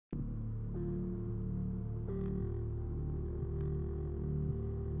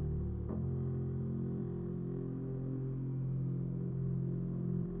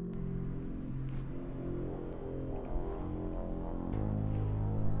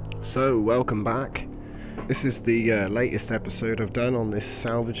So, welcome back. This is the latest episode I've done on this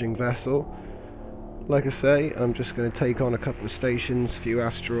salvaging vessel. Like I say, I'm just going to take on a couple of stations, a few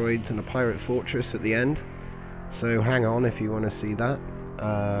asteroids and a pirate fortress at the end. So hang on if you want to see that.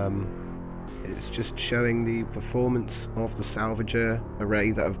 It's just showing the performance of the salvager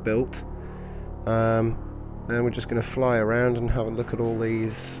array that I've built. And we're just going to fly around and have a look at all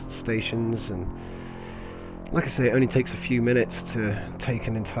these stations, and like I say, it only takes a few minutes to take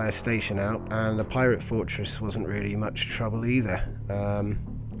an entire station out, and the pirate fortress wasn't really much trouble either.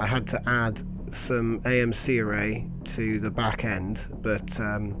 I had to add some AMC array to the back end, but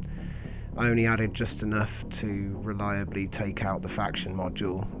I only added just enough to reliably take out the faction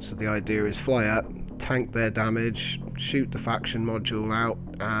module. So the idea is fly up, tank their damage, shoot the faction module out,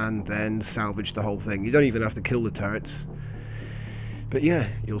 and then salvage the whole thing. You don't even have to kill the turrets. But yeah,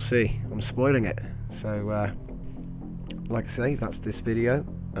 you'll see. I'm spoiling it. So, like I say, that's this video.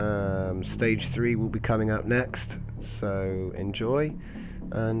 Stage 3 will be coming up next, so enjoy,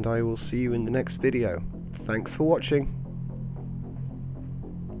 and I will see you in the next video. Thanks for watching.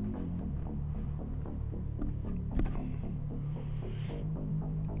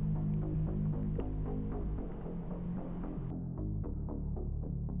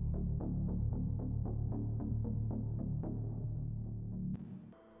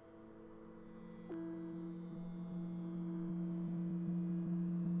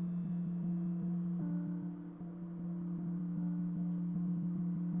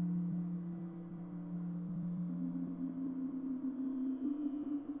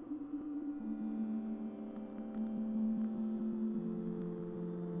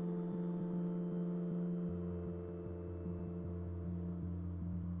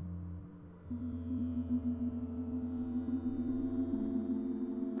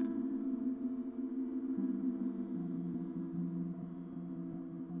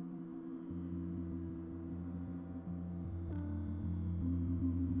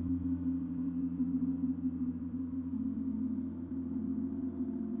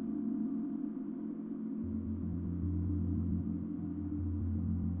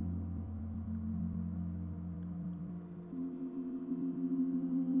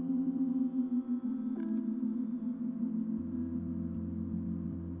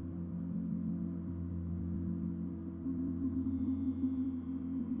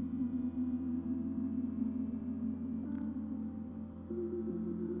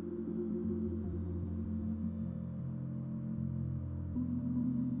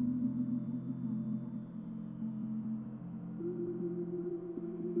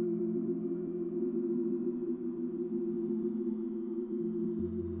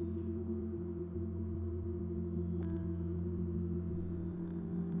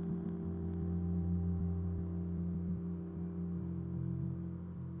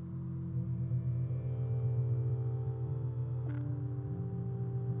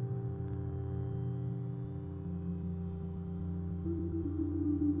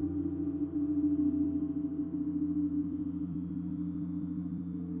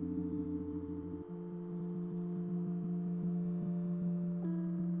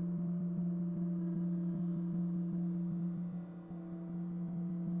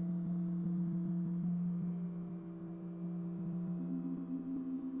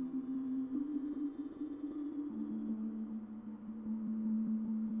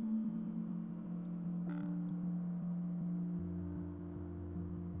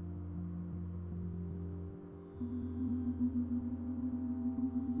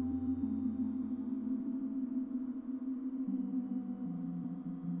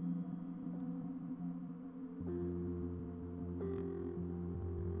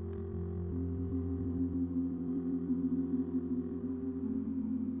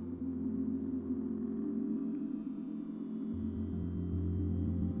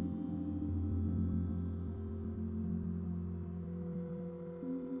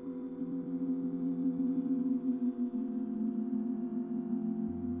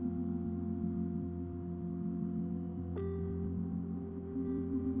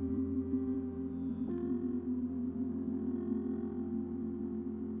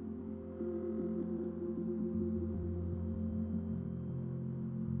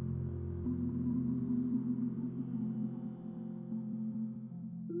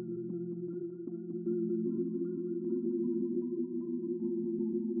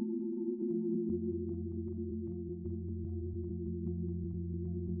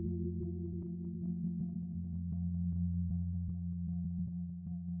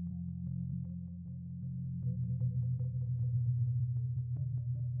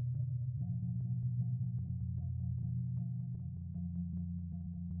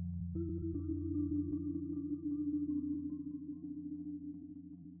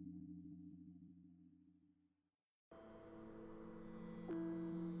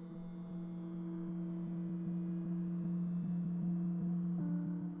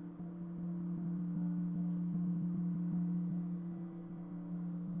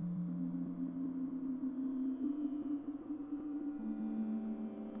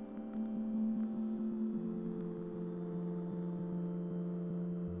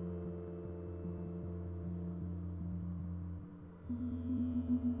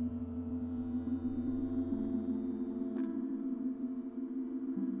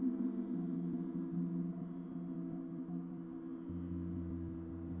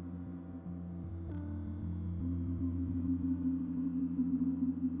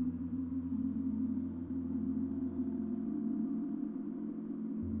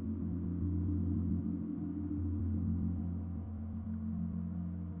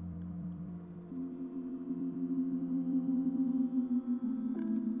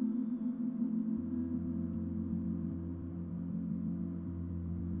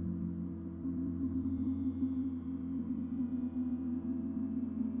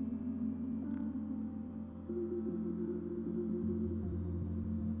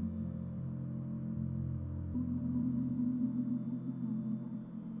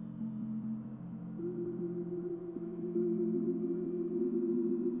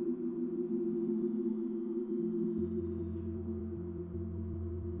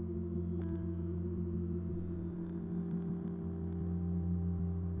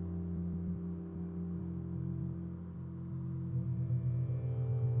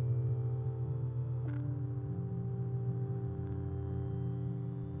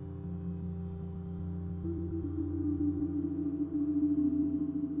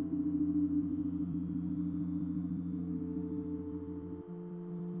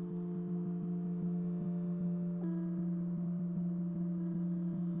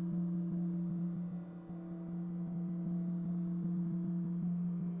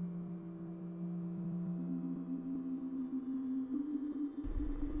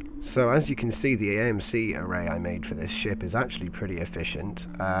 So as you can see, the AMC array I made for this ship is actually pretty efficient.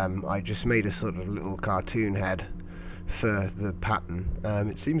 I just made a sort of little cartoon head for the pattern.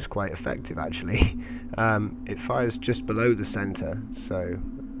 It seems quite effective actually. It fires just below the center, so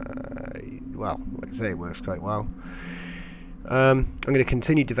well, like I say, it works quite well. I'm going to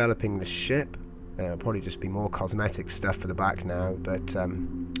continue developing the ship. Probably just be more cosmetic stuff for the back now, but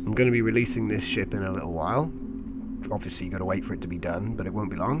I'm going to be releasing this ship in a little while. Obviously you've got to wait for it to be done, but it won't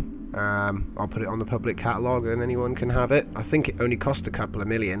be long. I'll put it on the public catalogue and anyone can have it. I think it only cost a couple of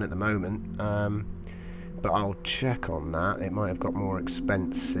million at the moment, but I'll check on that. It might have got more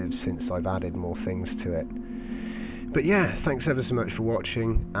expensive since I've added more things to it. But yeah, thanks ever so much for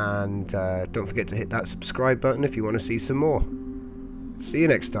watching, and don't forget to hit that subscribe button if you want to see some more. See you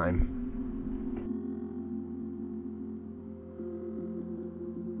next time.